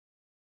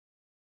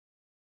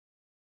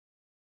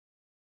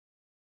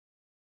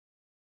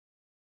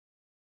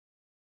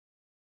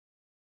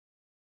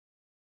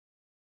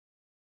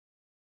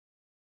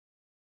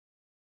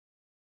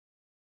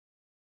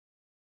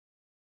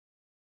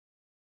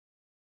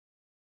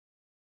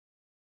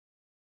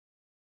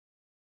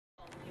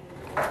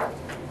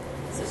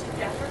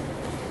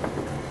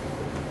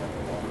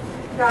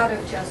God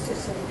of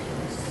justice and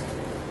peace,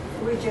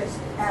 we just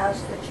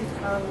ask that you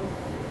come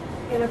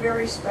in a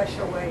very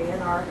special way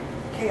in our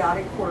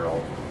chaotic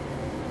world,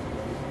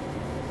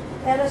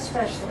 and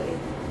especially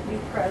be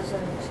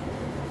present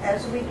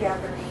as we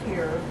gather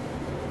here.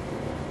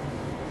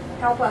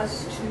 Help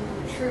us to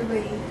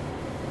truly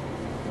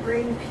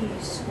bring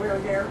peace where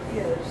there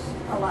is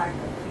a lack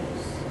of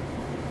peace.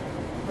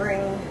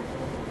 Bring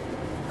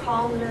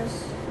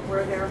calmness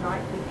where there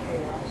might be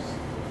chaos.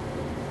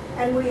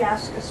 And we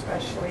ask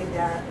especially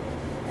that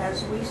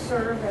as we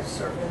serve as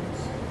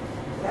servants,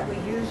 that we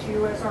use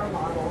you as our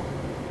model,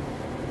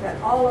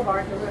 that all of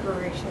our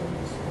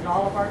deliberations and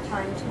all of our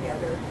time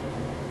together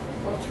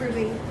will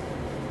truly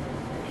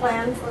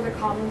plan for the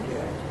common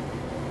good.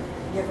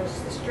 Give us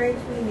the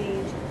strength we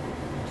need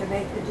to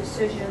make the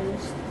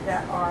decisions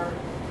that are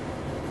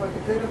for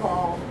the good of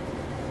all,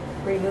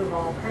 remove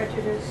all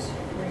prejudice,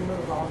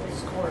 remove all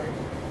discord,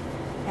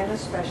 and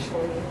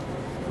especially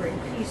bring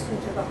peace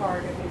into the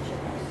heart of each of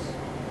us.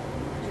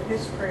 To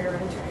this prayer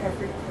and to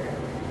every prayer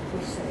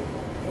we say,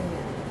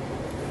 amen.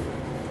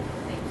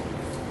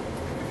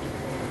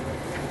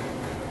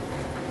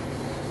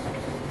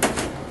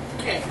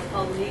 Okay,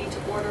 I'll need to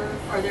order.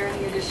 Are there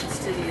any additions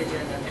to the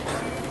agenda?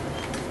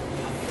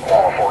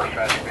 Law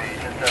enforcement, speed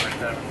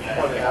 1077. I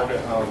want to add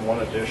one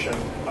addition.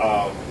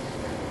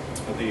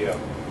 The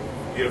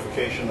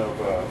beautification of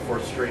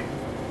 4th Street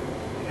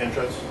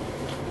entrance.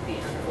 Be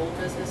under old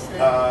business then?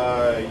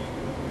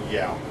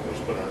 Yeah, we'll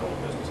just put it under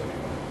old business anyway.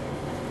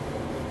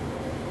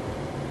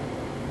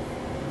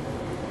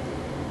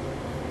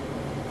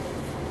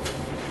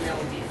 And that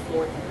would be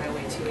 4th and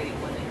Highway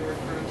 281 that you're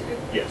referring to?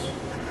 Yes.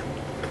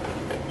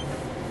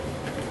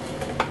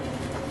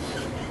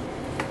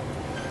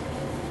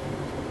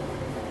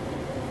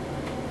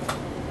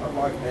 I'd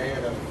like to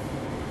add a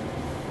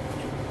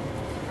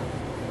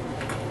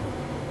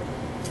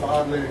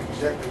 5-minute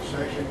executive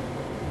session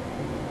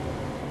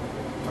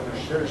under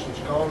citizens'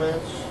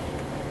 comments.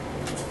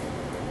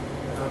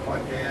 And I'd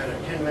like to add a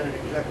 10-minute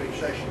executive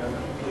session under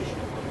the police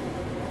department.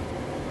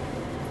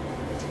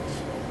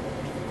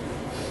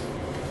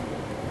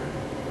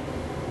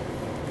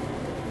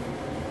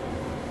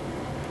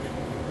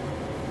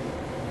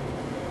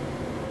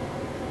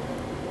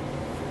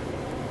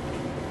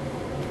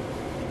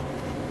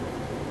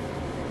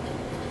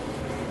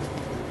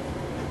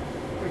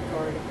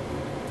 Regarding.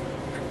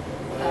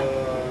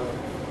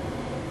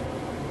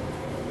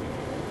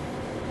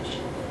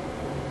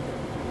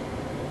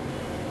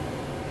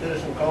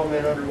 Citizen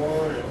comment under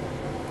one and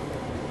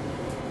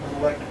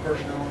unelected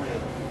personnel on the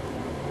other.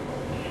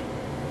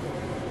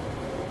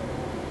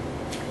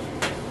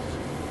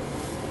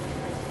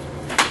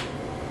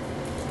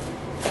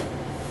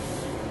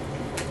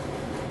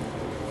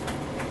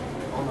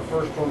 On the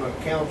first one, the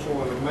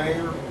council and the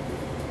mayor.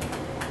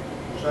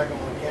 Second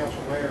one,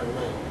 council, mayor, and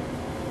mayor.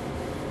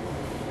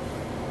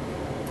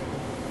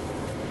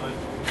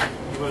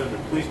 You went into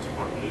the police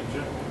department, didn't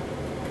you?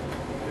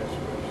 Yes, sir.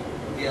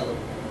 Yeah, the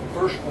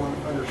first one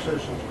under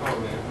citizens'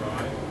 comment,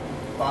 Right.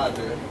 5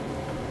 minutes.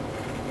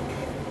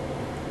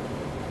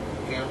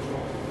 Council,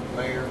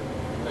 mayor,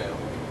 mayor.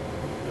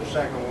 The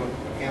second one,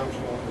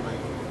 council and the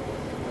mayor.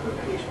 Under the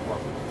police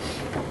department.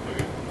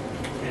 Okay.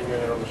 10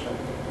 minutes on the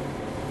second.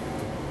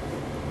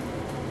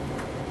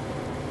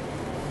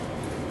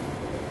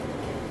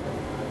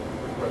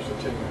 Request a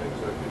 10-minute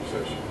executive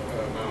session,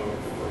 now on the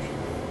first one.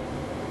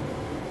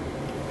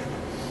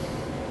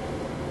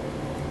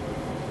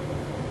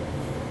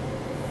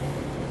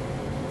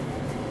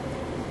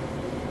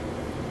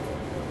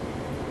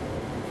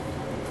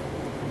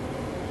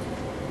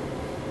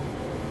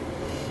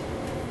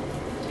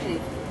 Any?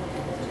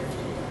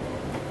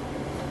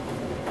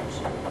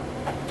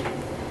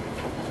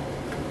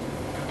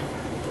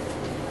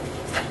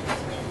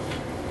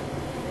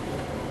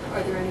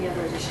 Are there any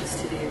other additions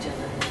to the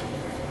agenda?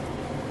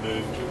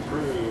 Move to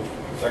approve.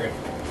 Second.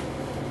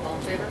 All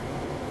in favor?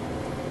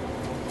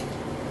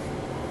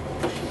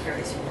 Motion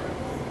carries 4.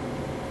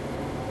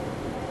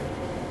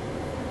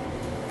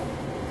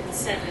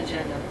 Consent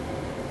agenda.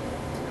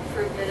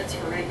 Approved minutes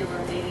for regular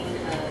meeting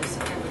of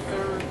September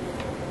 3rd.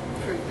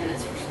 Approved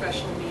minutes for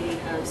special meeting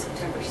of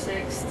September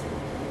 6th.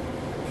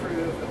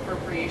 Approved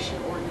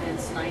appropriation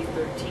ordinance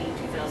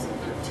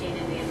 913-2013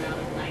 in the amount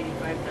of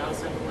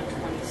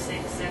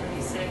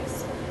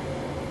 $95,126.76.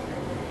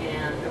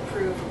 And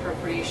approve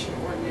appropriation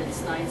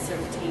ordinance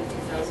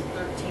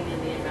 917-2013 in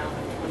the amount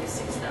of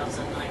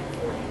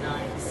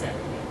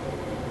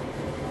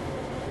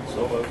 $26,949.70.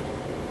 So moved.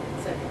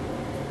 Second.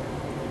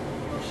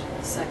 Motion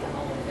is second.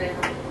 All in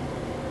favor?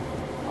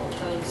 All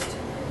opposed?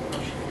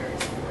 Motion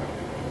carries 4.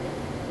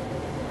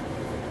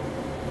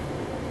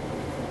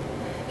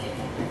 Okay, I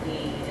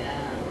need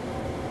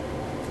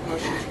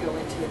motion to go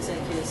into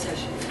executive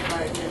session for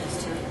 5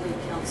 minutes to include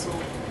council,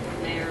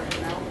 mayor,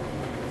 and Mel.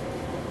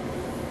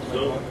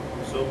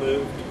 So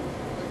moved.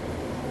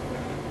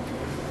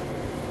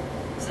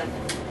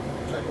 Second.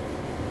 Second.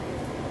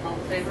 All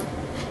in favor?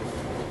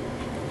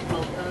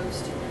 All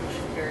opposed?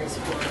 Motion carries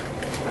 4.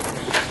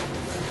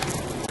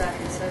 Back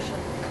in session.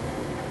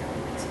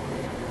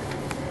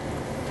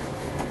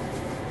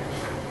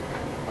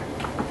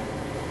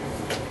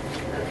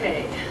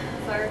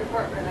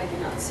 department, I do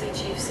not see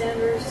Chief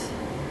Sanders.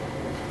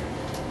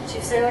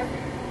 Chief Sailor?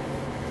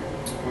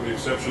 With the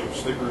exception of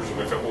stickers and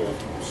a couple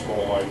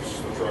small lights,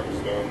 the truck is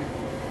done.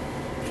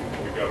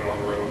 We got it on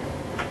the road.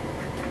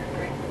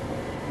 Great.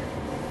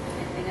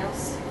 Anything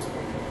else?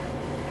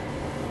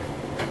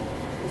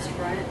 Mr.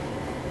 Bryant,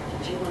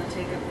 did you want to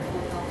take up the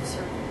fourth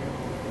officer?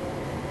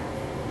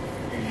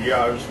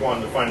 Yeah, I just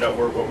wanted to find out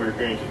what we were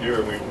going to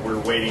do. We're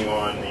waiting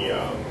on the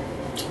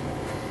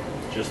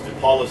just the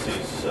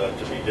policies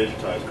to be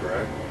digitized,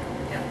 correct?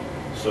 Yeah.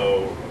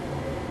 So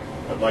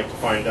I'd like to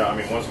find out. I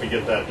mean, once we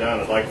get that done,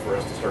 I'd like for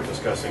us to start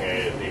discussing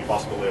the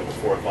possibility of a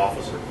fourth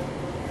officer.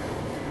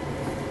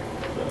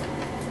 So,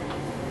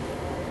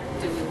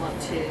 Do we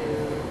want to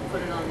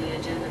put it on the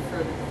agenda for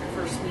the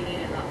first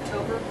meeting in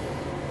October?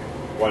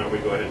 why don't we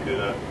go ahead and do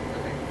that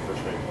Okay.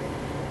 first meeting?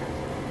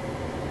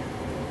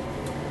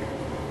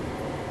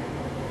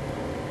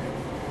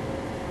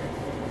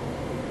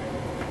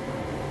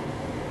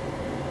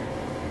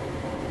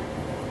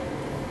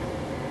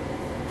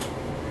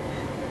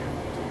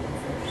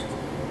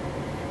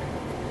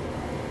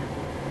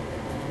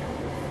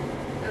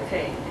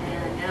 Okay,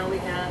 and now we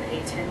have a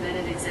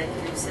 10-minute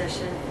executive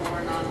session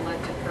for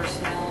non-elected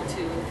personnel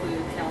to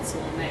include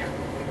council and mayor.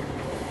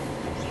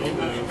 So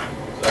moved.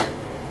 Second.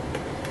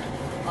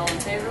 All in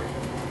favor?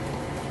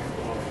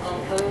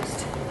 All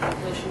opposed?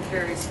 Motion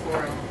carries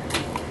 4-0.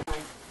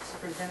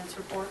 Superintendent's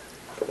report?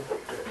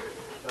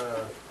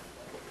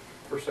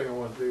 First thing I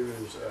want to do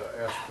is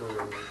ask for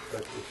an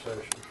executive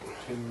session for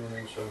 10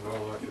 minutes on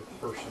non-elected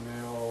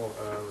personnel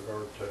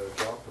regard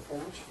to job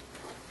performance.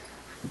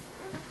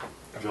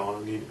 John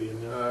will need to be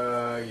in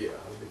there. Yeah,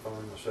 I'll be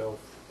fine myself,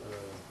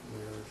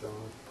 Mayor,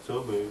 John.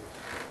 So moved.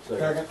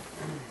 Second.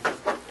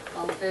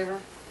 All in favor?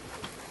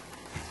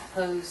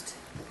 Opposed?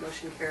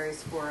 Motion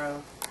carries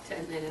 4-0.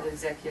 10-minute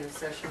executive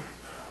session.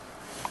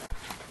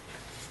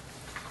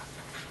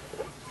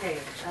 Okay,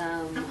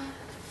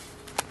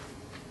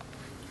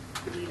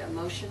 we need a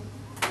motion.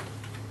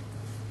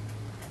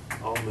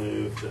 I'll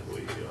move that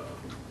we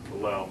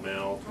allow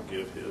Mel to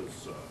give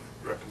his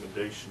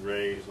recommendation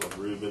raise on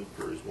Ruben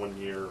for his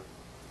 1-year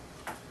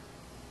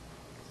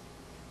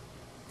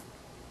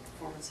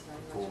Performance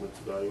evaluation. performance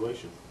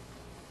evaluation.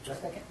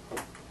 Second.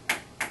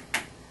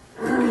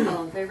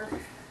 All in favor?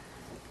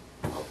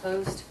 All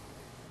opposed?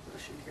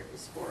 Motion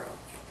carries 4-0.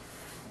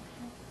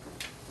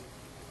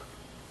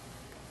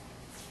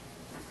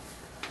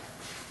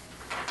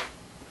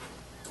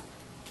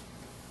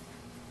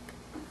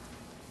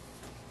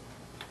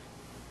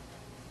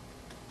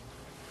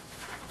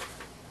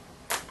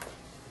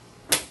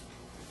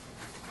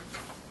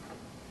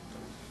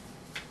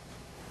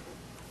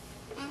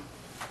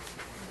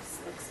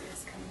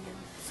 Dyslexia's coming in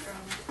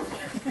strong.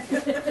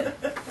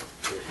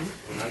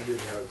 And I did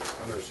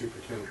have another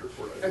superintendent's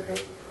report. I did Okay.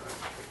 have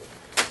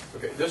that.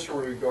 Okay, this in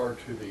regard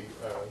to the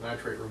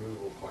nitrate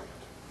removal plant.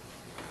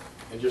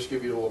 And just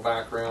give you a little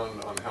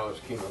background on how this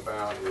came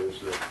about is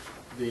that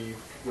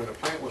when the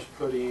plant was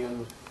put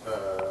in,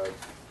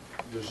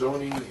 the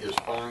zoning is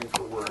fine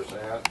for where it's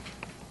at.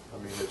 I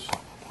mean,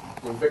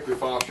 when Victor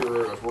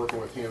Foster, I was working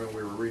with him and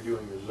we were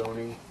redoing the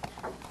zoning,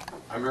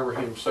 I remember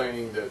him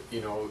saying that,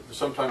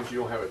 sometimes you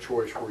don't have a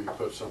choice where you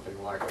put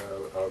something like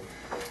a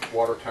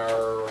water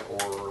tower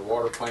or a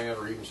water plant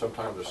or even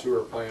sometimes a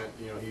sewer plant.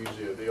 He used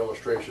the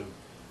illustration,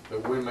 the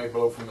wind may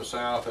blow from the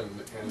south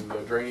and the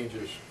drainage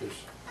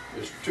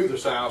is to the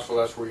south, so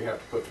that's where you have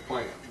to put the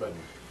plant. But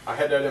I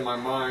had that in my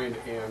mind,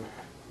 and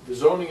the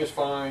zoning is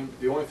fine.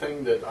 The only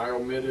thing that I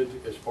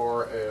omitted as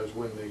far as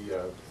when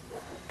the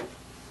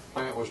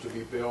plant was to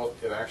be built,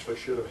 it actually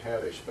should have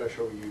had a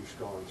special use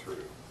gone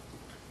through.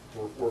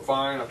 We're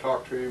fine. I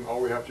talked to him. All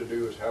we have to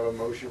do is have a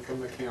motion from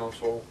the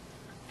council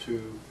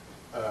to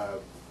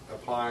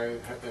apply.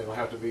 It'll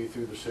have to be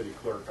through the city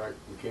clerk.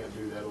 We can't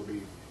do that.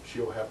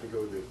 She'll have to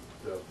go through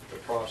the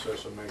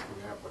process of making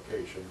the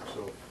application.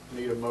 So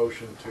we need a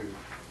motion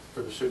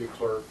for the city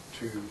clerk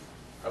to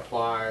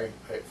apply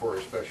for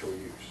a special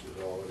use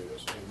is all it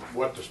is. And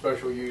what the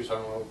special use, I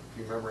don't know if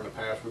you remember in the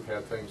past we've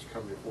had things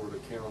come before the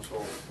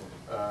council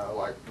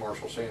like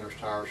Marshall Sanders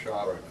Tire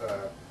Shop,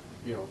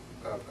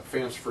 a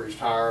fence for his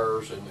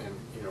tires and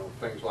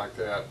things like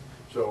that.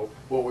 So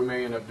what we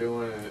may end up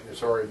doing, and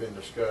it's already been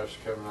discussed,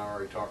 Kevin and I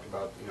already talked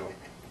about,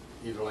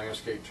 either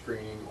landscape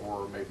screening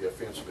or maybe a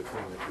fence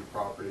between the two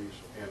properties.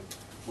 And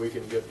we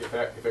can get,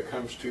 if it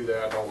comes to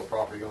that, all the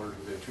property owners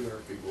within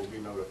 200 feet will be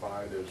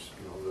notified as,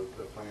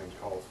 the plans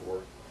call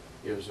for,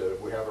 is that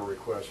if we have a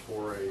request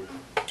for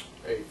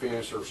a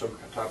fence or some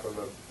type of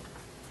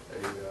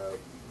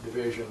a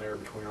division there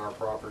between our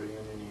property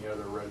and any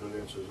other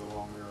residences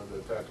along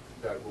there,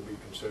 that will be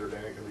considered,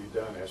 and it can be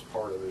done as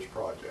part of this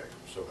project,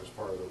 so as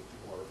part of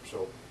the work.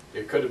 So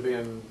it could have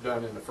been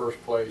done in the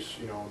first place,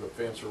 the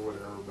fence or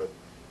whatever, but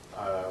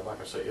like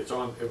I say,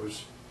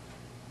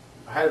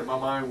 I had it in my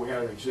mind, we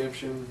had an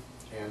exemption,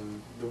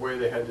 and the way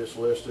they had this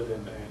listed,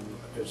 and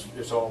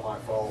it's all my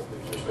fault.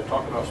 It's just, they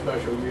talk about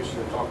special use,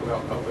 they talk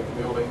about public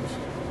buildings,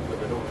 but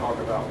they don't talk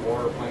about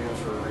water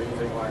plants or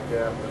anything like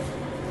that. But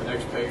the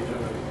next page,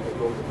 they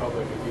go to the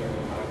public again,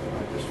 and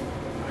I just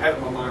had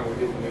in my mind we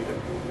didn't need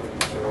it,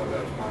 so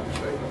that was my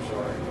mistake, I'm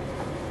sorry.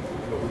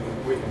 But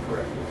we can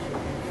correct it, so.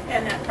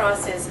 And that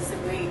process is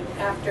that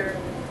after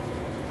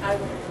I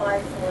would apply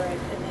for it,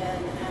 and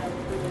then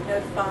we would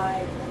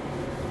notify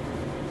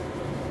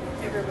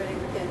everybody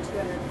within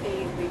 200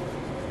 feet. We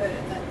put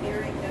a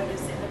hearing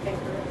notice in the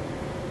paper.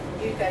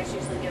 You guys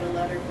usually get a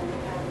letter when we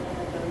have one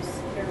of those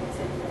hearings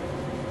anyway.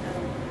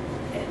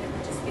 And it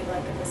would just be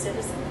like if a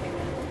citizen came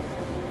in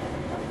and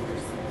applied for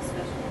a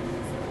special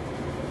meeting. So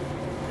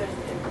there's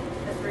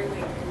a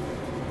 3-week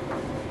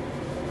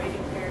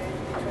waiting period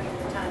between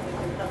the time we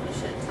can publish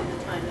it to the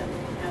time that we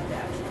can have the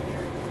actual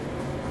hearing.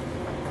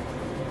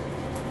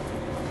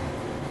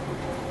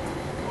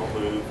 I'll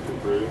move to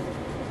approve.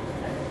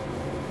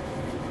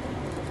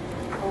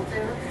 All in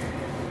favor?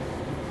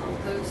 All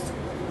opposed?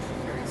 Motion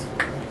carries.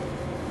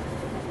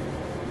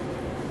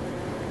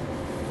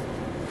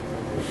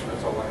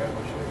 That's all I have,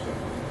 Mr.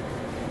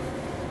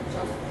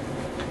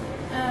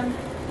 John?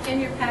 In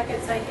your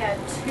packets, I had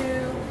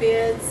 2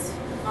 bids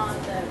on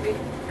the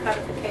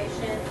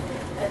recodification.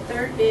 A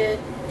third bid,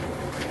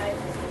 I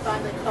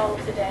finally called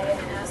today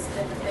and asked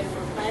them if they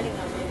were planning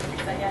on bidding,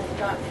 because I hadn't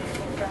gotten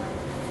anything from them.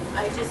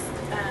 I just,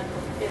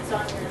 it's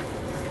on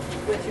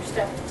with your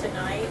stuff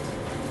tonight,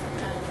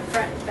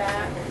 front and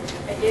back.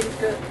 I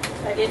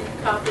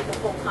didn't copy the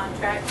full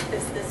contract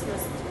because this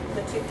was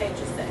the 2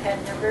 pages that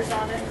had numbers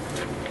on it.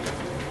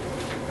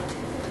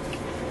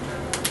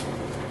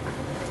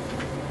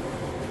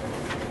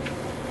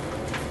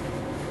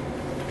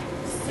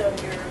 So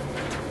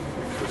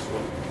This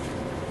one.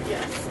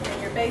 yes,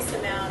 and your base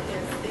amount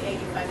is the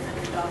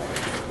 $8,500.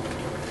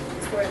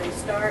 It's where they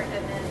start,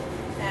 and then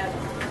add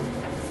on.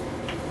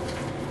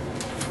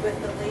 With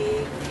the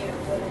league, it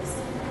was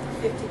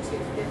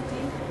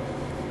 $5,250.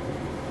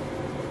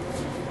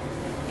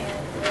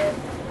 And with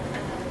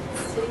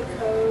city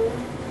code,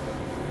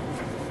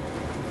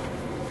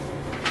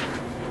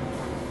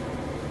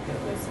 it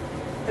was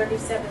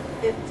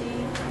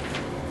 $3,750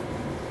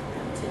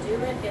 to do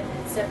it, and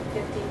then $750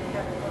 to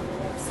have it on the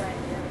website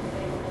and have it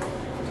available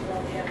to do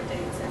all the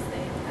updates as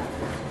they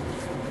happen.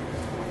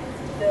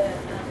 The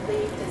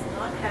league does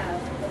not have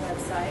a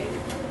website.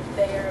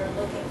 They are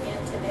looking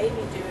into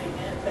maybe doing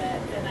it,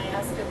 and I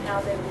asked them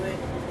how they would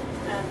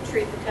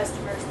treat the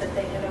customers that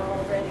they had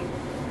already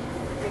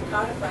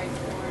recodified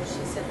for.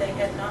 She said they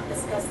had not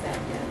discussed that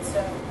yet,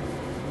 so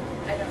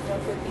I don't know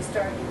if we'd be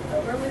starting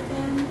over with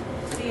them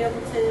to be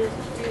able to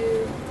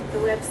do the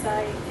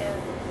website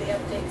and the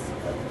updates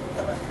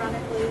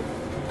electronically,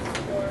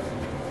 or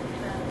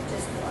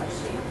just what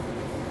she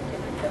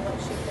didn't feel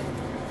like she could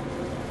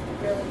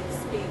really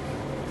speak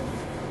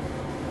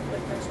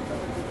with much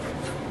ability.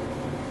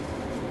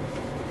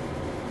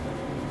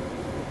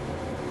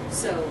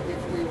 So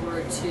if we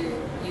were to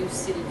use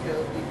city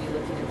code, we'd be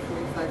looking at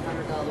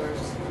 $4,500.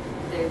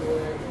 They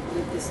would,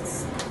 with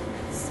this,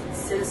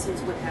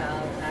 citizens would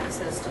have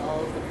access to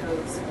all of the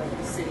codes of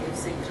the city of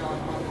St. John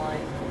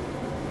online.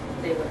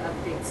 They would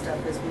update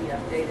stuff as we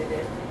updated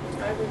it.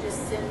 I would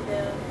just send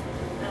them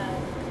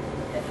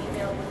an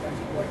email with our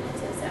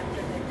ordinances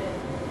after they've been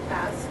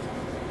passed,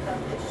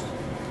 published,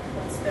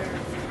 once they're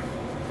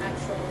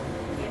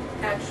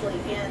actually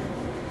in.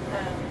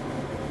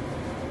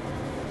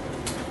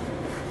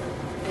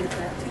 In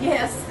fact,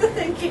 Yes,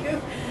 thank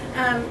you.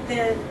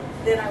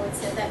 Then I would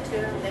send that to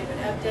them. They would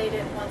update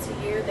it once a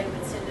year. They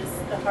would send us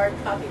the hard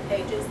copy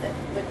pages that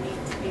would need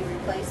to be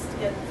replaced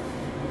in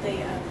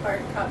the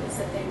hard copies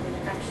that they would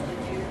actually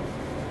do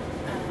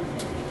in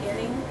the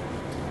beginning.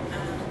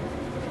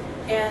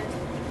 And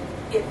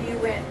if you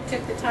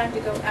took the time to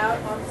go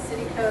out on the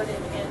city code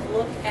and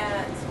look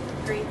at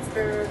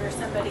Greensburg or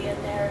somebody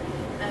in there,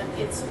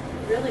 it's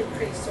really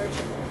pretty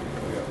searchable.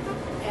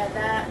 And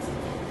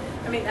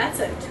that's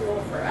a tool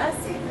for us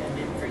even,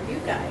 and for you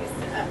guys.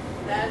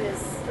 That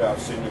is. Yeah,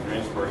 I've seen the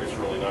Greensburg, it's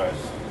really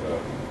nice, the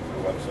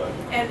website.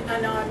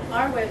 And on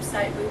our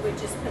website, we would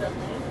just put a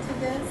link to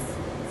this,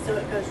 so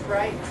it goes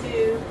right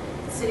to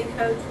City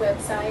Code's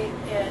website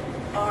and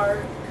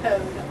our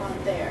code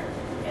on there,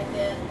 and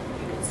then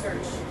you can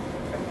search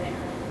from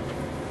there.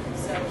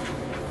 So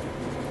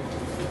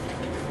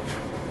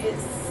it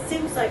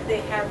seems like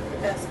they have the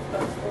best of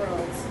both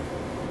worlds.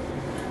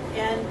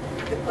 And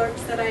the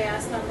clerks that I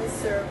asked on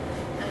this are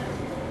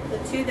the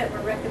 2 that were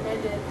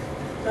recommended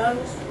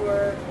most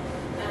were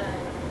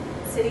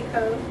City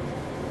Code,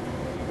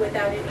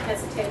 without any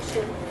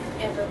hesitation,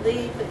 and the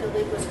league, but the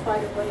league was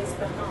quite a ways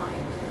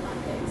behind on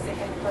things. They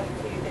had quite a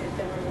few that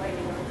they were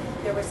waiting on.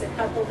 There was a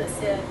couple that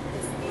said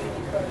this Muni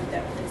Code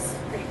that was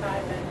pretty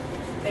high, but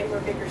they were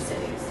bigger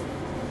cities.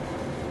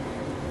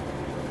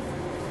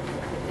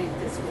 I think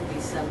this would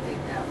be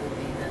something that would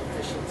be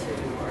beneficial to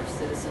our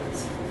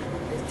citizens,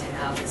 is to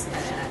have this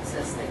kind of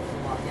access. They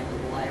can walk into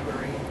the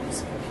library and use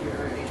a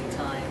computer at any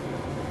time.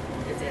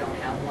 If they don't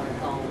have one at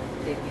home,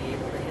 they'd be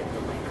able to hit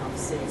the link on the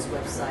city's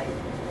website,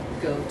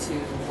 go to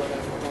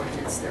whatever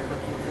ordinance they're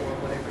looking for,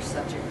 whatever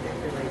subject it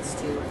relates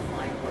to, and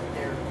find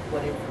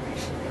what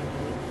information they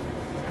need.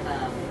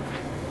 I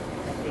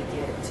think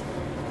it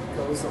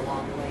goes a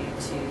long way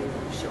to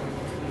showing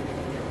the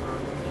community that we're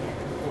looking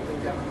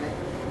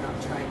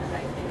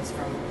savings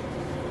from it.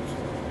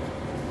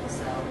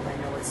 So I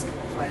know it's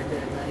quite a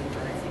bit of money,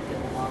 but I think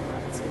in the long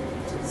run, it's going to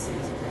be to the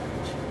city's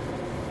advantage.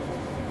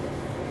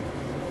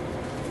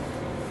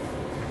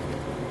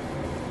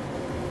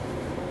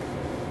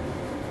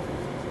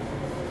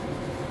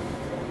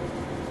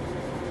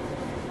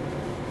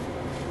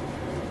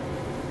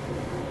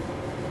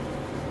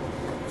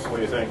 So what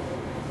do you think?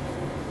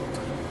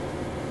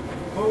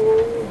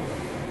 Oh,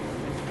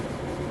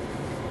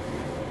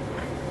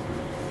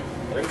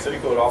 I think city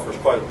code offers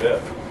quite a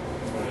bit.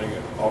 I think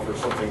it offers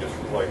something that's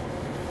like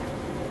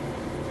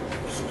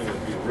something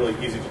that'd be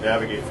really easy to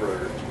navigate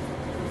for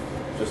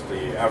just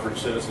the average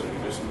citizen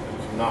who just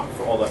is not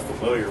all that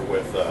familiar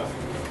with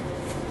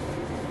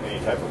any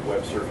type of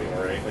web surfing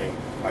or anything.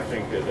 I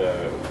think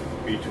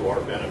it'd be to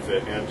our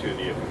benefit and to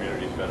the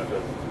community's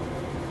benefit.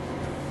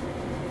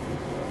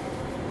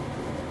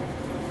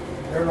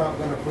 They're not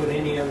gonna put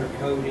any other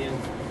code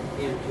into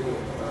it,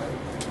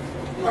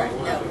 right?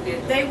 No,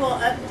 they will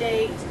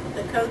update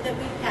the code that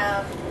we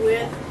have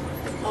with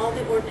all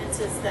the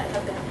ordinances that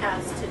have been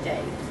passed to date.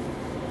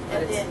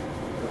 But And it's- then,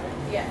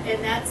 yeah,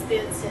 and that's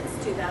been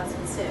since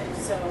 2006,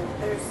 so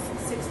there's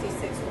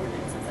 66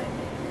 ordinances, I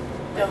think.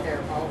 But Don't-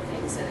 they're all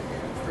things that have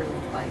been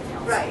approved by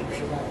council. Right.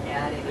 They won't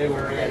add any. They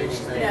won't add verbiage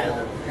anything.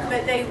 there. No,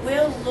 but they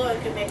will look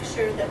and make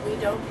sure that we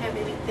don't have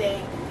anything,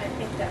 I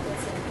think that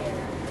was in here,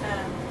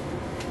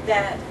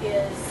 that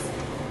is,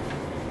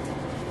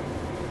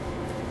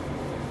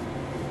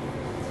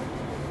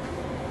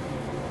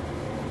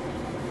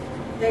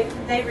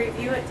 they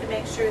review it to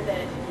make sure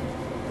that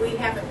we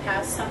haven't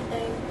passed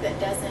something that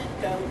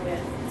doesn't go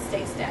with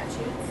state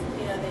statutes.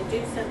 You know, they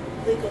do some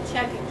legal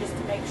checking just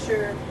to make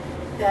sure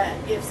that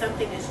if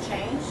something has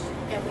changed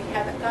and we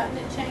haven't gotten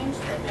it changed,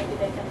 that maybe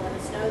they can let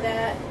us know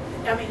that.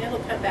 I mean, it'll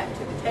come back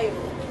to the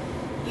table.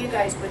 You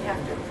guys would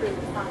have to approve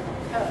the final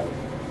code.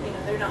 You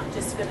know, they're not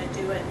just gonna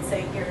do it and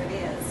say, here it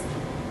is.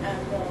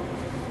 Well,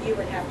 you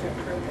would have to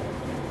approve it.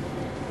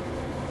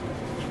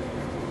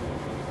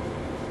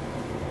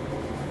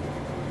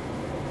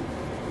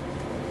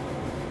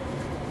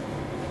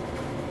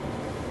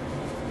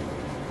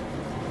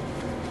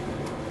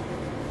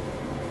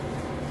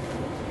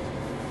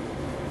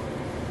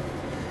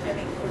 I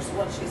mean, of course,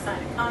 once you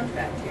sign a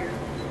contract, you're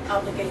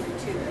obligated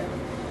to the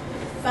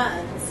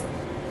funds,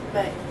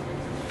 but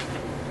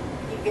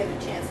you get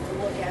a chance to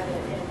look at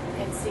it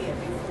and see it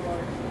before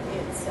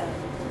it's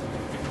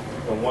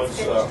And once,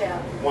 finished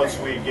out. once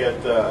we get,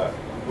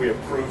 we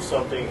approve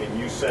something and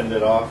you send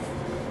it off,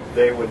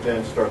 they would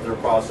then start their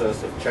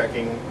process of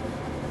checking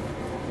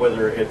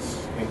whether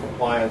it's in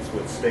compliance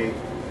with state.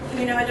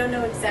 You know, I don't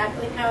know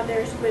exactly how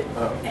theirs would,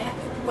 Oh.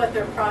 what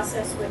their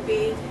process would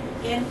be.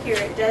 In here,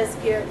 it does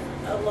give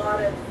a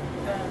lot of,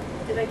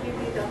 did I give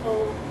you the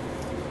whole?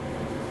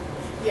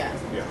 Yeah.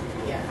 Yeah.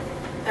 Yeah.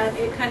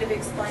 It kind of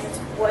explains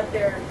what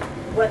they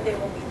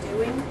will be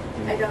doing.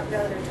 I don't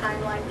know their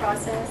timeline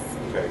process.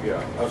 Okay,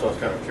 yeah. That's what I was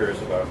kind of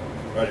curious about.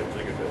 I didn't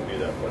think it would be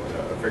that, but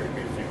I figured it'd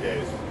be a few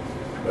days.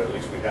 But at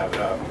least we have it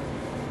up.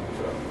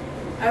 So,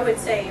 I would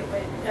say it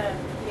would,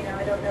 you know,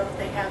 I don't know if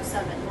they have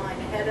some in line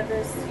ahead of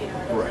us, you know,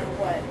 I don't Right. know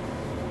what,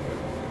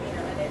 you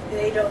know, and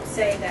they don't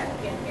say that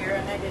in here,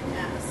 and I didn't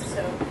ask,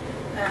 so,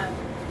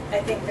 I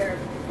think they're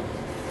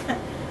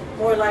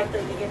more likely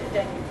to get it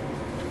done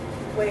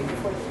way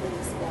before the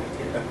police want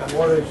to.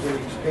 What is the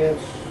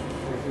expense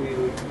if we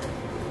would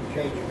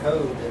change a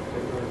code that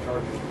they're gonna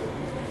charge us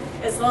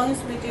for? As long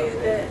as we do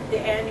the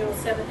annual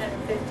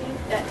 750,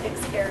 that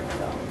takes care of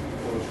it all.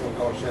 Well, it's gonna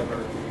cost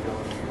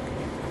 $750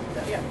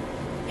 a year. Yeah.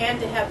 And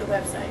to have the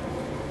website.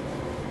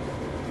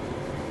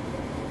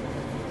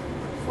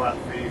 Flat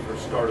fee for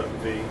startup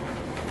fee.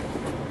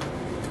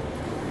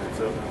 It's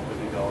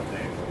 $750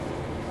 annual.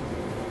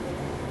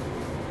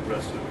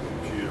 Rest of the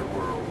computer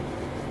world.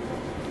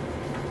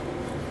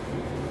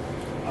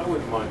 I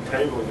wouldn't mind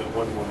tabling it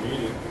one more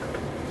meeting.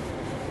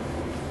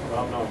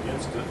 I'm not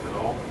against it at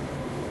all.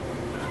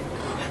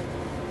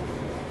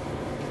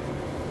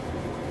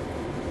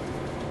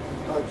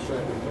 I'd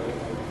second that.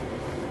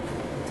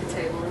 To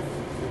table it.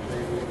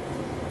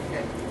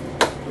 Okay.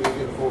 We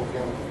get a full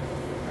count.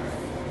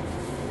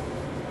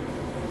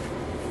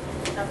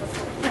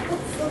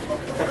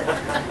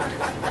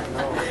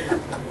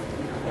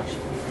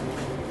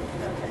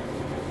 Okay.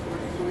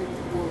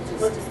 We'll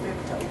We'll just just move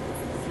it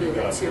to move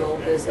it to old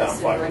Yeah, business I'm and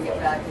fine bring with it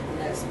that. back at the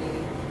next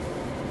meeting.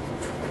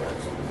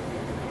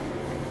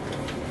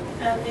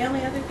 The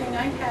only other thing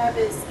I have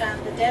is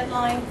the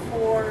deadline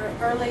for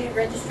early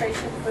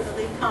registration for the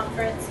league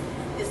conference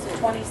is the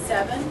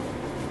 27th,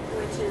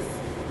 which is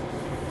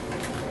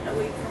a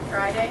week from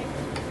Friday.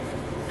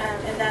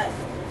 And that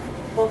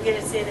will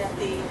get us in at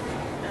the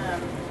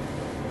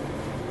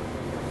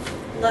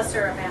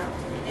lesser amount.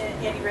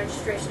 Any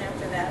registration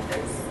after that,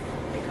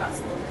 it costs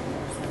a little bit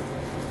more.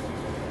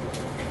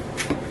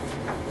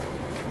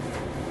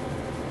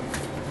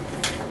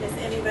 So. Is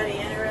anybody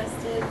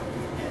interested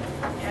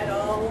at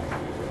all?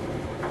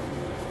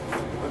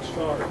 Let's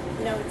start.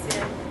 No, it's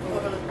in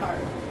Overland Park.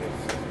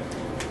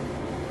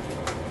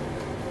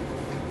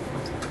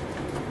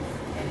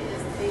 It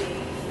is the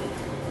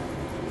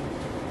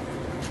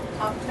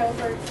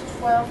October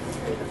 12th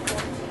through the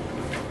 14th.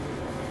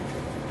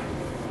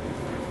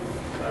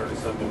 Saturday,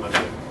 Sunday,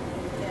 Monday.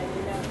 Yeah,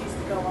 you know, it used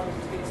to go on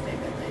Tuesday,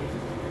 but they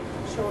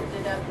shortened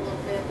it up a little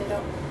bit. They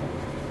don't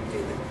do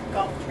the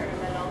golf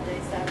tournament all day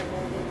Saturday.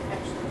 They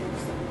actually do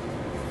some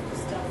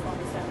stuff on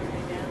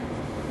Saturday now.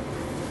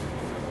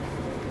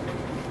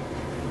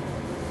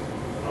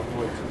 I'm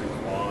going to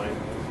decline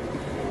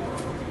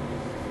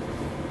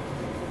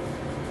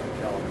for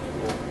calendar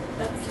school.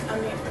 That's, I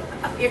mean,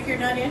 if you're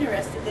not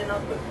interested, then I'll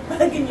quit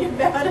bugging you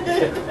about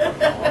it.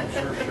 Oh, I'm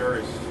sure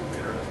Sherry's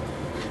interested.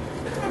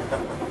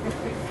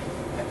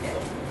 Okay.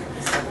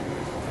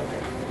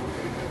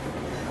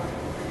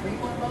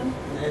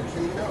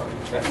 Nancy, no.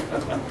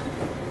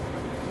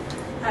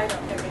 I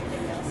don't have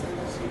anything else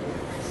unless you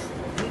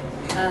do.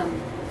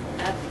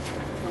 At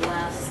the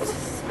last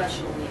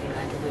special meeting,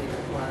 I believe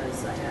it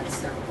was, I had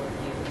several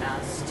of you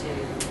asked to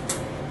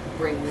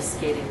bring the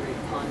skating rink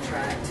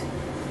contract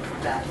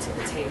back to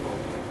the table.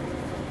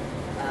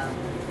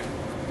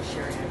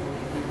 Sherry, I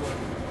believe you were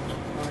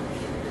one of the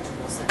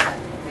individuals that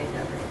made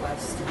that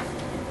request.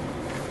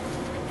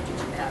 Did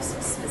you have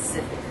some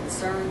specific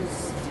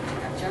concerns? Did you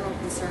have general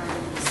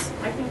concerns?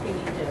 I think we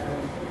need to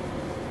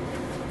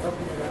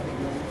open it up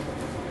again.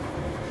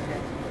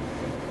 Okay.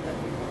 Let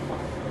people apply.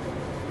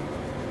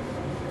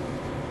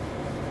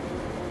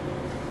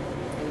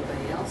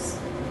 Anybody else?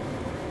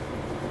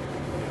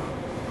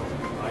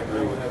 I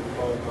agree with that.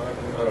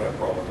 I don't have a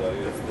problem with that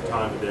It's either. the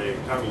time of day,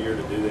 time of year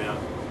to do that.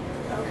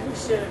 Oh, we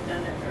should have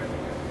done it earlier.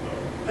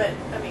 But,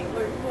 I mean,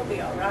 we'll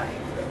be all right,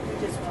 but we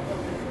just won't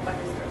open it quite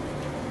as early.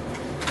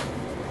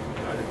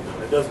 I didn't know,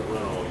 it doesn't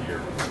run all year.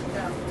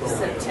 No. It's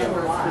only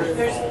September about through-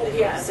 There's,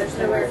 yeah, there's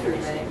September nowhere through to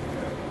May.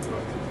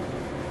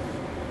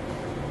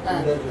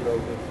 Who does it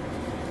open?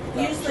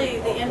 Usually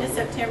the end of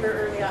September,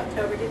 early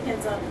October,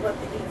 depends on what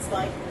the heat's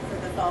like for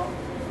the fall.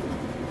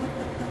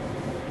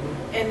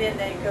 And then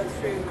they go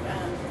through,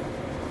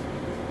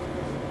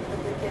 the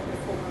weekend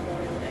before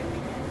Memorial Day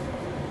weekend.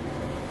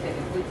 Okay,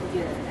 if we could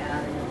get an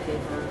ad in the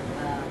paper,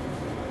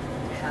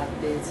 have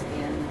bids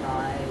in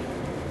by,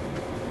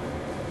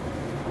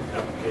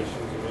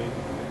 Applications, I mean,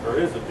 or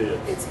is it bids?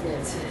 it's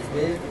bids.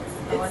 Bid?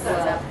 Oh, I thought it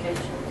was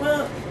application.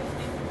 Well,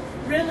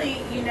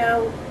 really, you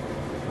know,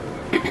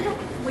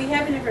 we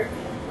haven't ever,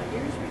 what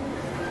year is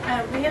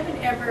it? We haven't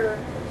ever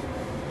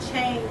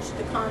changed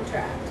the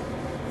contract.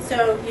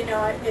 So, you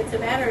know, it's a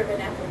matter of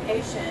an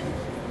application,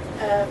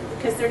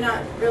 because they're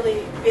not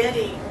really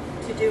bidding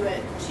to do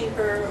it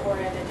cheaper or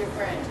at a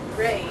different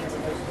rate.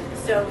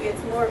 So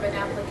it's more of an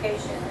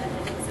application than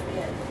it is a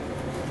bid.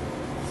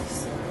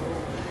 So,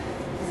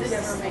 Does it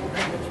ever make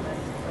management?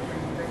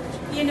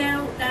 You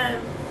know,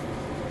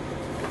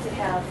 we could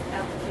have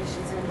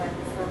applications in by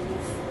the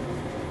 30th,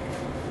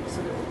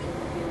 so that we can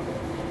be able to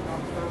come in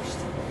on first.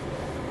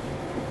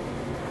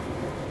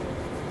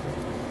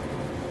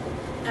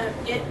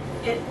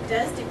 it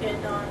does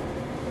depend on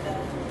the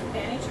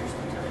manager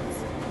sometimes.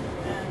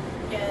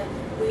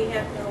 And we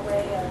have no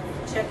way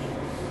of checking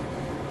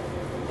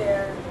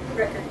their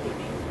record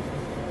keeping.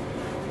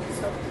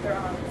 So they're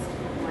honest.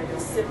 Why don't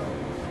Civil.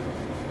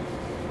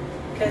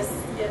 Because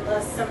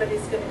unless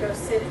somebody's gonna go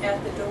sit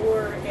at the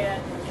door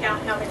and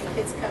count how many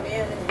kids come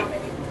in and how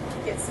many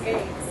kids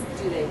skates.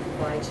 do they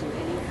provide you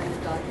any kind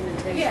of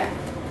documentation? Yeah,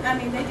 I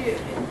mean, they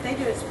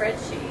do a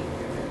spreadsheet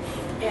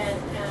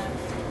and,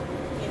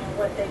 you know,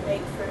 what they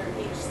make for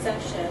each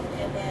session,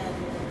 and then,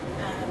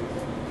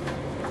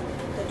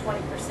 the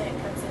 20%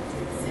 comes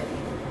into the city.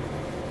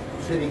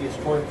 City gets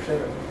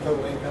 20% of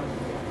total income?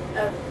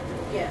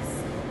 Yes,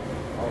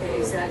 Okay,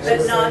 is that but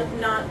just-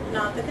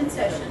 not the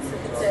concessions. The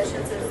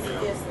concessions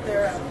is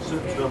their own.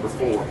 Since number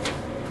 4.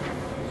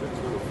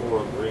 Since number 4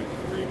 on the rink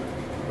agreement.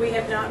 We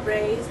have not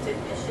raised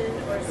admission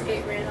or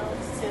skate rental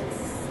since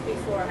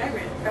before I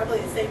ran. Probably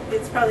the same,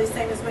 it's probably the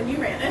same as when you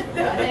ran it.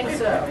 I think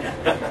so.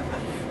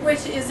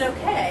 Which is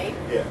okay.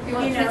 Yeah. You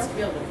want You know. kids to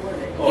be able to flip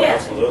it. Oh, Yeah.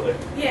 absolutely.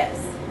 Yes,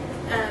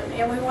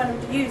 and we want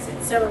them to use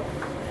it, so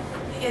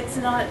it's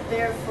not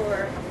there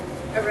for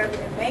a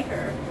revenue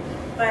maker,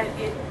 but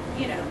it,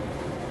 you know,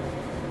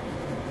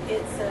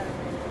 it's,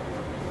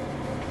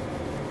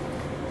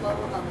 While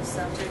we're on the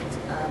subject,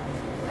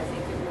 I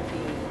think it would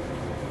be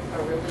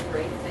a really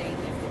great thing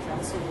if the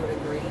council would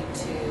agree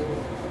to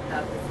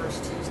have the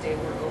first Tuesday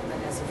we're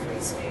open as a free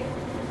skate.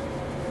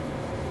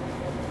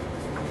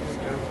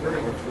 Sounds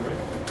great, works for me.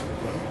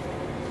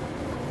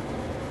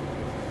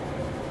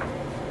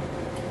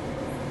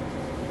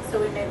 so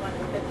we may want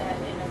to put that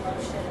in a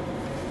motion.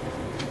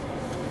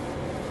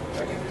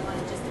 Or do we want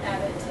to just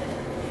add it to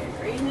the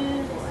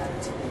agreement? We'll add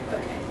it to the.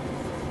 Okay.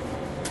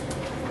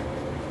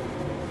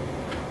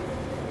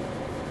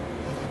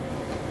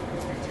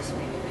 Just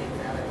maybe make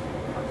that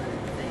a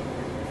permanent thing,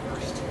 the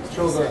first Tuesday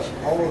So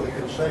session. all of the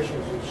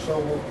concessions and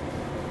sold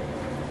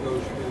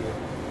goes to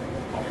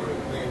the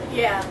operating manager?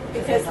 Yeah,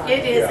 because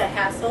it is a Yeah.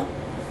 hassle.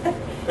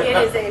 It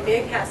is a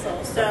big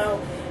hassle, so,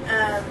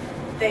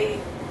 they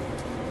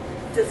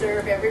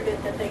deserve every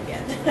bit that they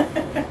get.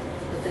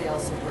 But they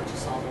also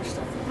purchase all their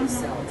stuff that they Mhm.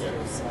 sell too,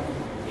 so.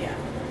 Yeah,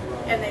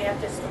 and they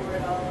have to store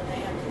it all, and they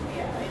have to,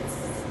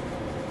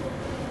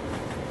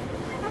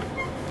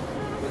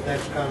 But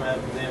that's kind of up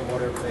to them,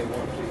 whatever they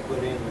want to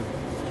put in.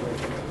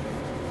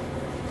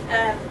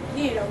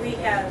 You know, we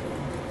have,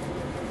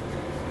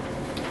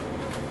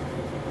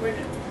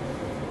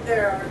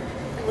 there are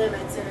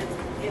limits, and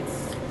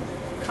it's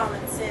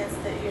common sense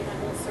that you're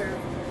not going to serve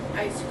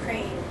ice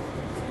cream,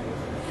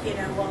 you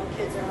know, while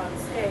kids are on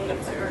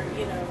skates, or,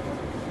 you know,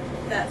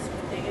 that sort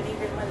of thing. And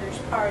even when there's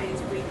parties,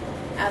 we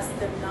ask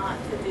them not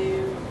to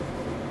do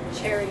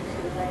cherry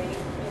Kool-Aid,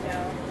 you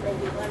know,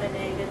 maybe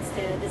lemonade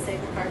instead to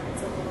save the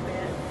carpets a little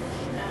bit.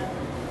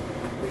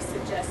 We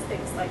suggest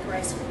things like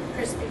Rice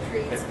Krispie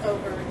treats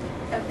over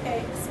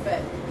cupcakes,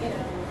 but, you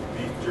know.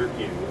 Beef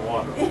jerky and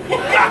water.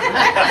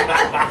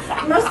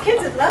 Most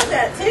kids would love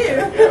that too.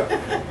 Yeah.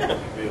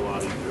 Be a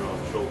lot easier on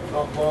the shoulder.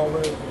 Top ball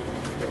is.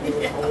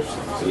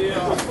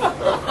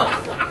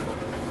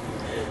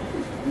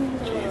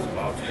 Cheese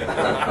pops.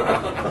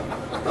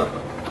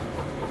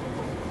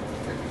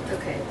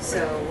 Okay, so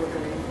we're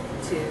going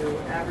to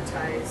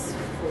advertise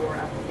for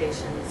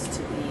applications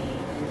to be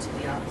into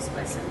the office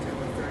by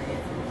September 30th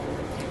and hold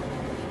a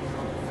community meeting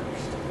on the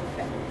 1st.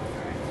 Okay.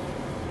 All right.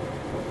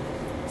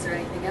 Is there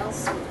anything else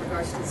with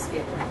regards to the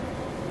skate park?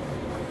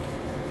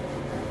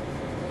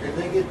 Did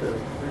they get the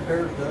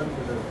repairs done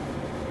to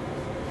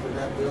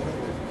that building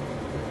that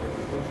they were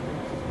supposed to?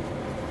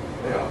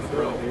 Yeah.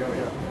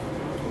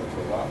 Looks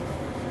a lot.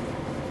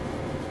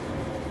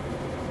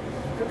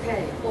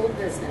 Okay, old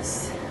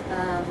business.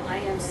 I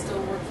am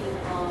still working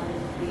on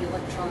the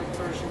electronic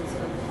versions of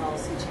the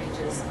policy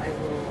changes. I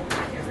will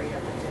make every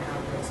effort to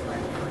have those by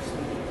the first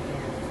meeting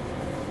in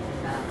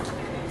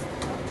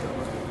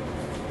October.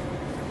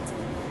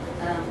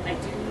 I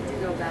do need to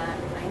go back.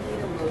 I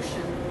need a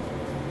motion.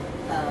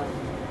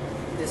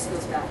 This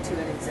goes back to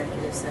an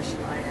executive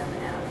session item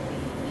at the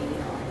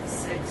meeting on the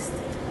 6th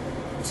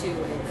to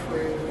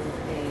approve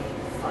a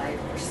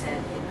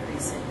 5%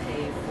 increase in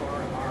pay for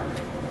our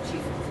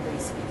chief of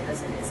police because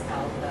it is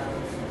out of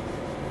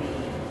the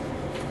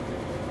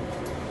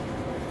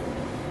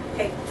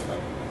Pay.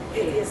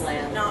 It is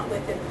plan. not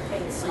within the pay.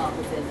 It's not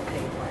within the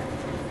pay plan.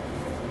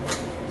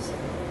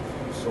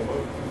 So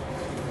moved.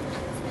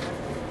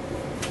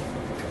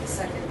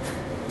 Second.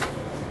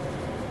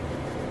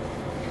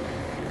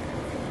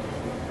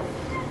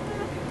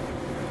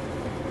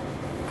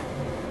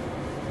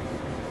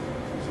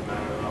 As a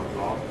matter that I was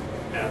off,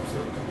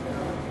 absent.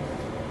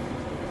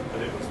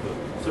 And it was the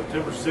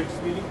September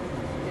 6th meeting?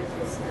 It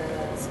was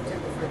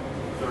September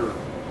 3rd.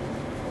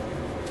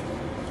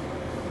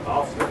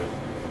 I'll second.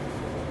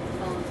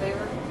 All in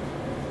favor?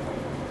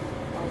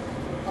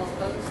 All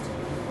opposed?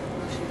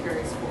 Motion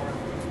carries 4.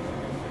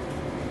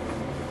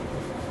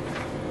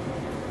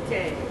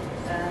 Okay,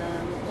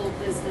 old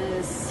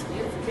business,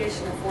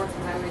 unification of 4th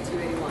and Highway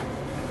 281.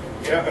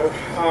 Yeah,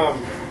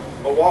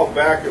 a while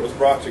back it was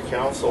brought to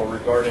council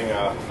regarding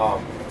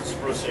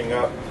sprucing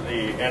up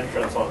the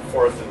entrance on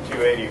 4th and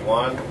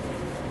 281.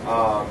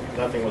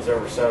 Nothing was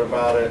ever said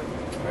about it.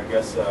 I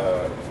guess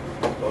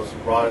those who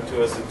brought it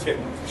to us, it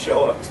didn't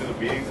show up to the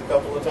meetings a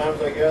couple of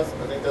times, I guess.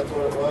 I think that's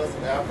what it was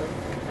that happened.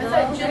 I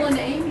thought Jill and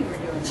Amy were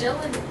doing that. Jill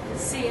and,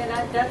 see, and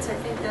I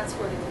think that's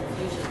where the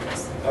confusion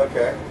is.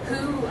 Okay.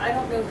 I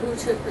don't know who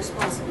took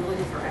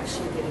responsibility for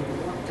actually getting the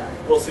work done.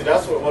 Well, see,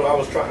 that's what I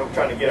was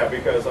trying to get at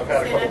because I've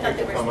had a See, and I couple thought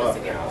they people were come supposed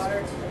up. to get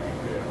water to it.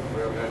 Yeah,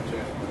 we haven't had a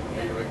chance to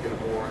even get a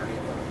bore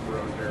underneath the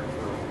road there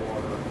for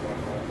water and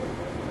whatnot.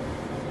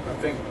 I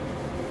think,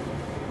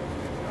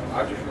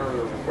 I just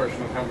remember there was a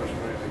question on how much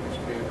money they could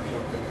spend or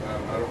something, and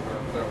I don't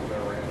remember if that was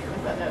ever I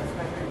answered. thought that was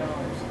 $500.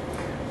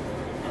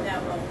 And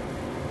that will,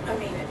 I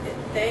mean, if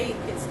they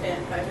could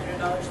spend $500,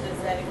 does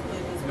that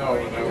include these? No,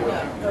 boring?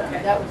 no.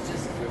 Okay. That was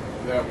just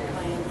That was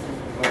plans and.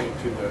 money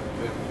to them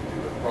to do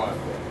the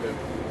project, that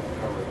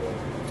won't cover the.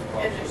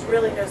 And there's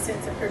really no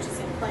sense in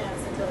purchasing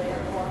plants until they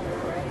have water,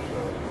 right? So,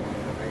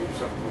 maybe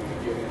something we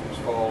could get in this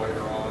fall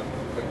later on,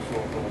 things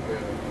slow up a little bit,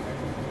 and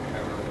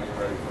have everything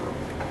ready for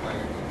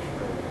planning and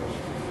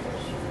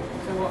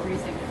So what were you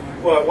thinking,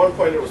 Mark? Well, at one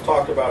point it was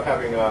talked about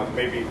having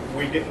maybe,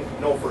 we didn't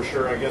know for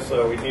sure, I guess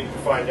we needed to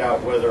find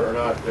out whether or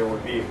not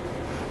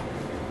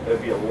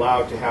they'd be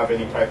allowed to have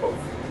any type of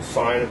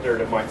sign up there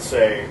that might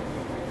say,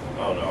 I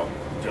don't know,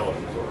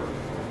 Dylan's or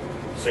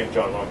St.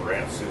 John Lumber,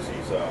 Aunt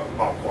Susie's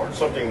popcorn,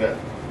 something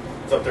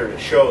that's up there that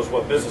shows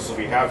what businesses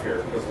we have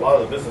here, because a lot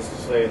of the businesses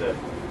say that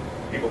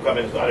people come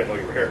in and say, I didn't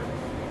know you were here.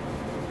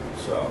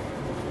 So,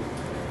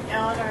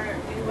 Now on our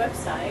new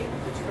website,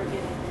 which we're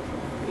getting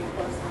pretty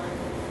close on,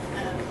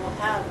 we'll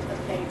have a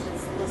page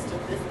that's a list of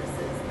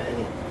businesses, but,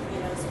 you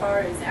know, as far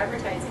as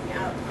advertising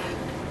out,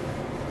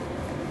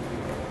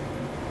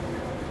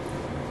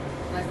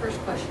 My first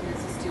question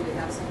is do we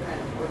have some kind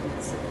of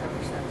ordinance that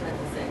covers that type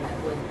of thing that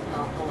would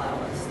not allow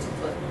us to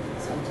put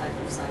some type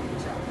of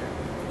signage out there?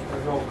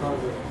 There's all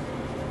kinds of,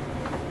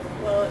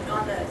 well,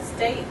 on the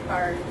state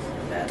part,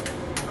 that,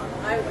 on the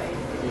highway.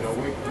 You know,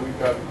 we've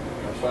got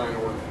sign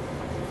order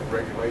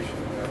regulations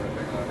and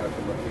everything, I'd have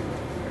to look in and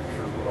make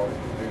sure what all we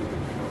can do,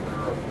 but, you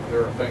know,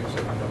 there are things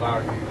that allow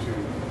you to,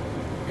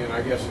 and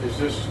I guess, is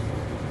this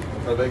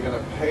are they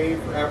gonna pay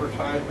for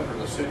advertisement, or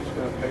the city's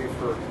gonna pay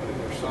for putting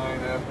their sign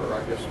up, or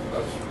I guess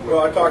that's what. Well,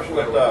 I talked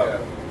with,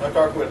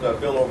 would have.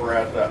 Bill over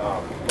at the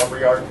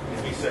lumberyard,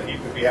 and he said he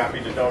would be happy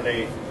to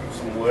donate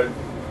some wood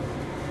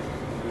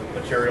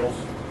materials.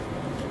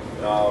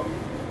 It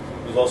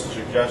was also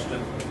suggested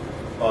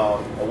a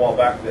while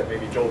back that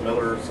maybe Joe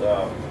Miller's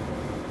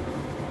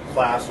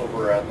class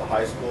over at the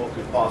high school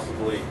could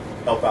possibly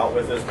help out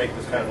with this, make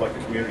this kind of like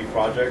a community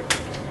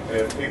project. And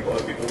if people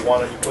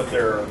wanted to put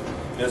their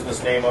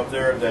business name up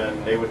there,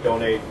 then they would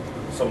donate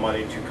some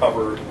money to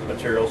cover the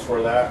materials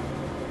for that.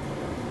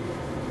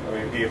 I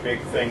mean, it'd be a big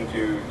thing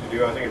to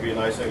do. I think it'd be a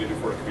nice thing to do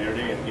for the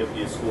community and get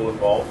the school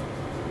involved.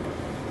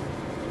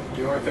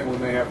 The only thing we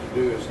may have to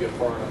do is get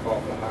far enough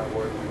off the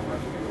highway, we don't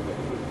have to deal with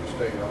the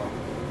state on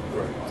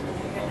You're gonna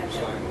have to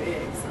have a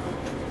big sign.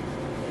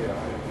 Yeah,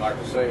 like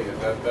I say,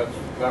 that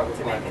was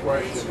To my make it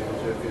question,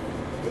 visual. is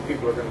if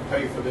people are gonna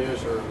pay for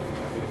this, or I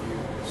mean, if you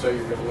say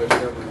you're gonna list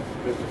every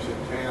business in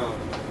town,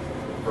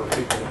 for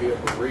people to be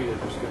able to read it,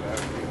 it's gonna have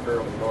to be a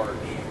fairly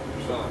large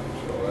sign,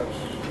 so that's,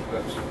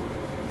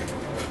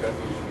 that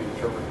needs to be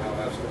determined how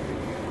that's gonna be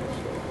handled,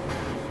 so.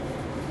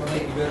 I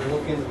think you better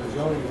look into the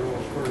zoning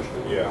rules first.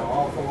 There's Yeah. an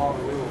awful lot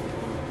of rules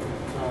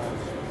on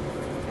signs.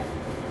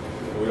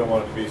 We don't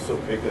want it to be so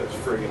big that it's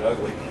friggin'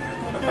 ugly.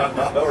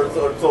 Or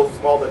so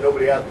small that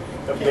nobody has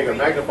to take a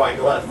magnifying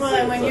glass. Well,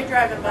 and when you're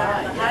driving by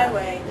on the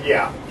highway,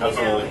 Yeah, you know,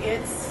 absolutely.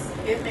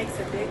 it makes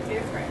a big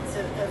difference.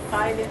 A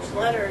 5-inch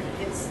letter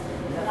is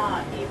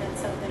not even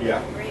something you Yeah.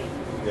 can read.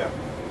 Yeah.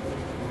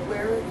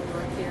 Where the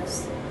work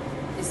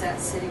is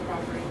that city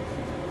property?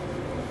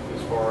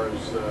 As far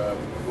as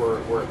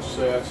where it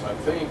sits, I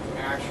think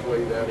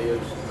actually that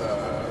is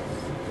I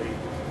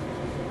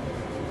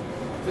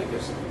think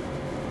it's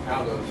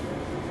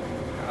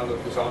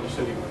it's on the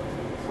city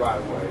right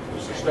away.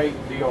 It's a state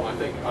deal, and I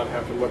think I'd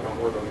have to look on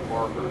where those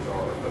markers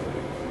are, but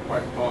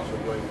quite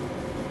possibly,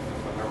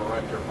 I remember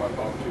right there by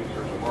Bob Tooth,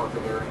 there's a marker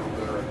there and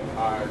over there at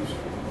Ives,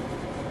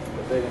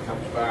 but then it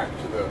comes back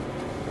to the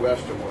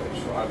west of way,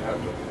 so I'd have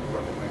to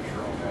look and make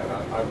sure on that.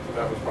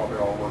 That was probably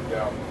all worked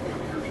out a few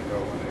years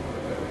ago when they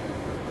put that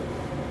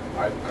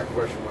in. I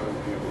question whether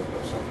we'd be able to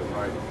put something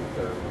right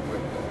there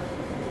with that,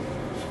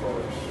 as far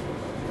as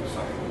the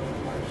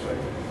signage, like I say.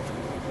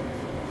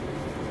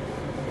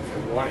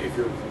 If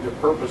your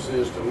purpose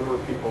is to lure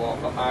people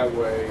off the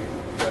highway,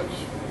 That's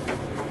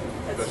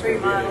that's 3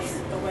 gonna be an miles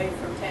issue. away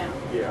from town.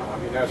 Yeah, I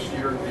mean, that's,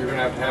 you're gonna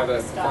have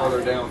that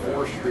farther down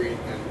 4th Street,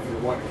 and if you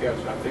want to catch,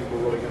 I think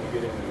we're really gonna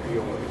get into the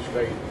deal with the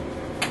state,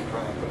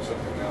 trying to put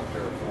something out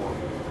there for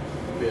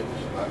bids.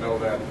 I know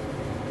that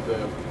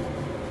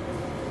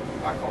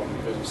I call them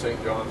Visit St.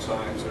 John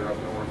signs, they're up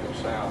north and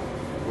south.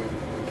 We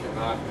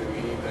cannot do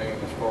anything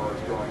as far as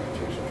drawing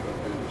attention to a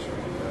business, I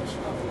mean, that's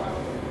not allowed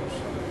on those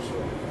signs, so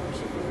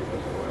simply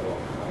because they're right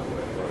along the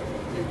highway,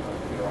 even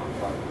though they're on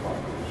private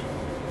property, so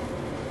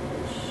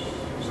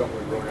it's something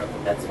we really have to.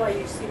 That's why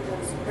you see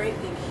those great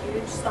big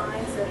huge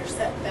signs that are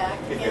set back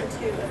into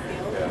a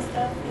field and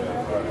stuff, you know,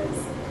 right.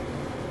 because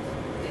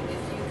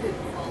If you could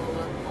follow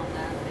up on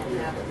that and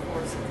have it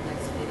for us at the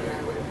next meeting,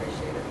 I would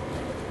appreciate it.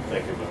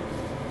 Thank you, Bill.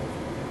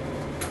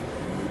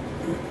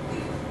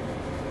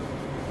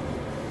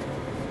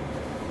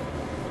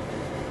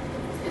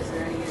 Is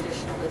there any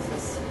additional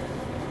business?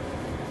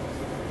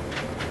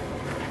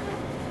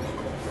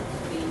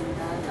 Being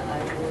done,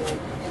 I will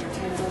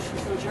entertain a motion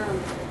to adjourn.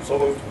 So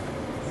moved.